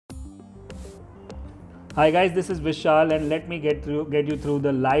Hi guys, this is Vishal and let me get you through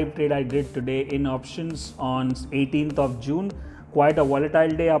the live trade I did today in options on 18th of June. Quite a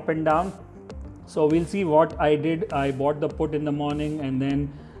volatile day, up and down. So we'll see what I did. I bought the put in the morning and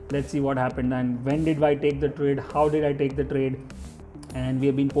then let's see what happened and when did I take the trade, how did I take the trade. And we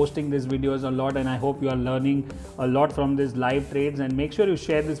have been posting these videos a lot and I hope you are learning a lot from these live trades, and make sure you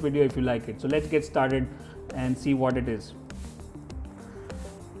share this video if you like it. So let's get started and see what it is.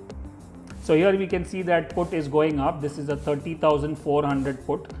 So here we can see that put is going up. This is a 30,400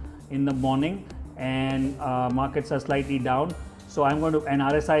 put in the morning, and markets are slightly down. So I'm going to, and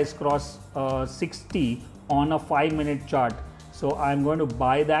RSI is cross 60 on a 5-minute chart. So I'm going to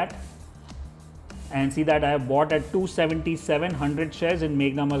buy that and see that I have bought at 277 shares in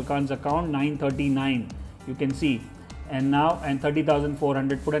Meghna Malkan's account, 939. You can see, and now and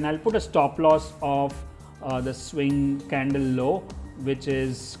 30,400 put, and I'll put a stop loss of the swing candle low, which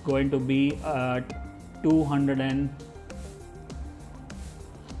is going to be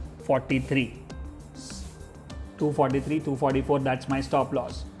 243, 244. That's my stop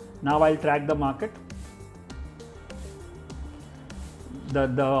loss. Now I'll track the market.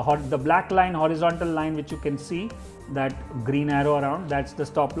 The black line, horizontal line, which you can see, that green arrow around, that's the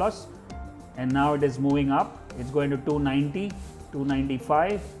stop loss. And now it is moving up. It's going to 290,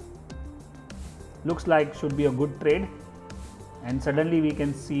 295. Looks like should be a good trade. And suddenly we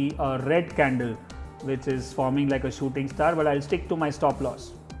can see a red candle which is forming like a shooting star, but I'll stick to my stop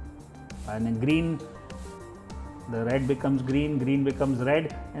loss. And then green, the red becomes green, green becomes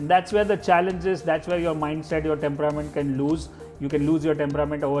red, and that's where the challenge is. That's where your mindset, your temperament can lose. You can lose your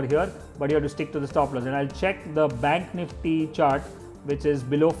temperament over here, but you have to stick to the stop loss. And I'll check the Bank Nifty chart, which is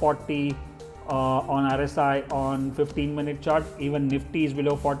below 40 on RSI on 15-minute chart. Even Nifty is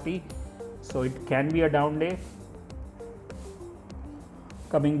below 40, so it can be a down day.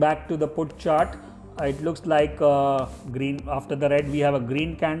 Coming back to the put chart, it looks like green. After the red we have a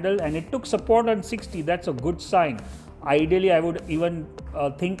green candle, and it took support on 60. That's a good sign. Ideally I would even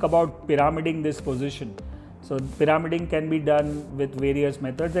think about pyramiding this position. So pyramiding can be done with various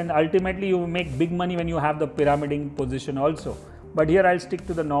methods, and ultimately you make big money when you have the pyramiding position also. But here I'll stick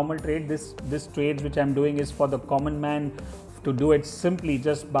to the normal trade. This trades which I'm doing is for the common man to do it simply,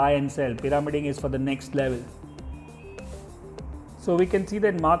 just buy and sell. Pyramiding is for the next level. So we can see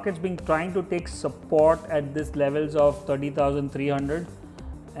that markets been trying to take support at this levels of 30,300,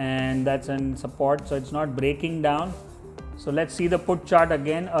 and that's in support, so it's not breaking down. So let's see the put chart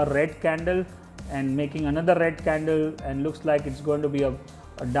again, a red candle and making another red candle, and looks like it's going to be a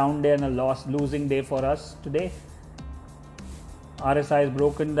down day and a losing day for us today. RSI is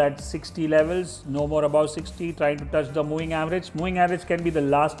broken that 60 levels, no more above 60, trying to touch the moving average. Moving average can be the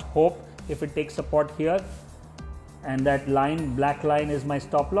last hope if it takes support here. And that line, black line, is my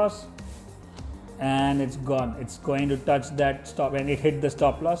stop loss, and it's gone. It's going to touch that stop, and it hit the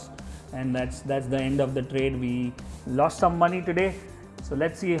stop loss, and that's the end of the trade. We lost some money today, so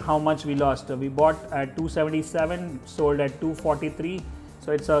let's see how much we lost. We bought at 277, sold at 243,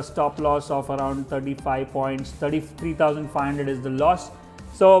 so it's a stop loss of around 35 points. 33,500 is the loss.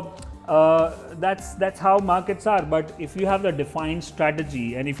 So that's how markets are. But if you have the defined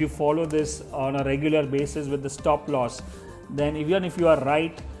strategy and if you follow this on a regular basis with the stop loss, then even if you are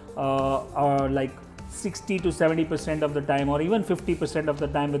right or like 60 to 70% of the time, or even 50% of the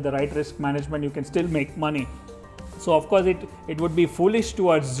time, with the right risk management, you can still make money. So of course it would be foolish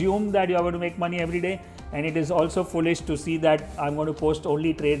to assume that you are going to make money every day, and it is also foolish to see that I'm going to post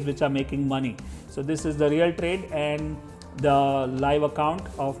only trades which are making money. So this is the real trade and the live account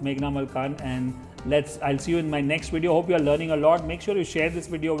of Meghna Malkan, and I'll see you in my next video. Hope you are learning a lot. Make sure you share this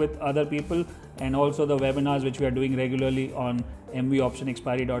video with other people, and also the webinars which we are doing regularly on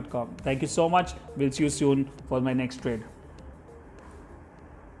mvoptionexpiry.com. Thank you so much. We'll see you soon for my next trade.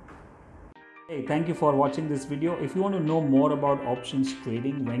 Hey, thank you for watching this video. If you want to know more about options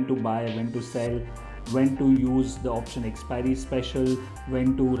trading, when to buy, when to sell, when to use the option expiry special,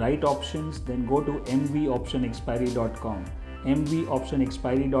 when to write options, then go to mvoptionexpiry.com.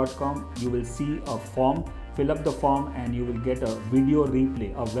 mvoptionexpiry.com. You will see a form. Fill up the form and you will get a video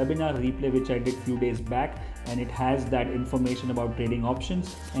replay, a webinar replay which I did few days back, and it has that information about trading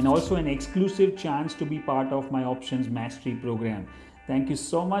options and also an exclusive chance to be part of my options mastery program. Thank you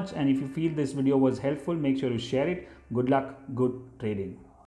so much, and if you feel this video was helpful, make sure you share it. Good luck, good trading.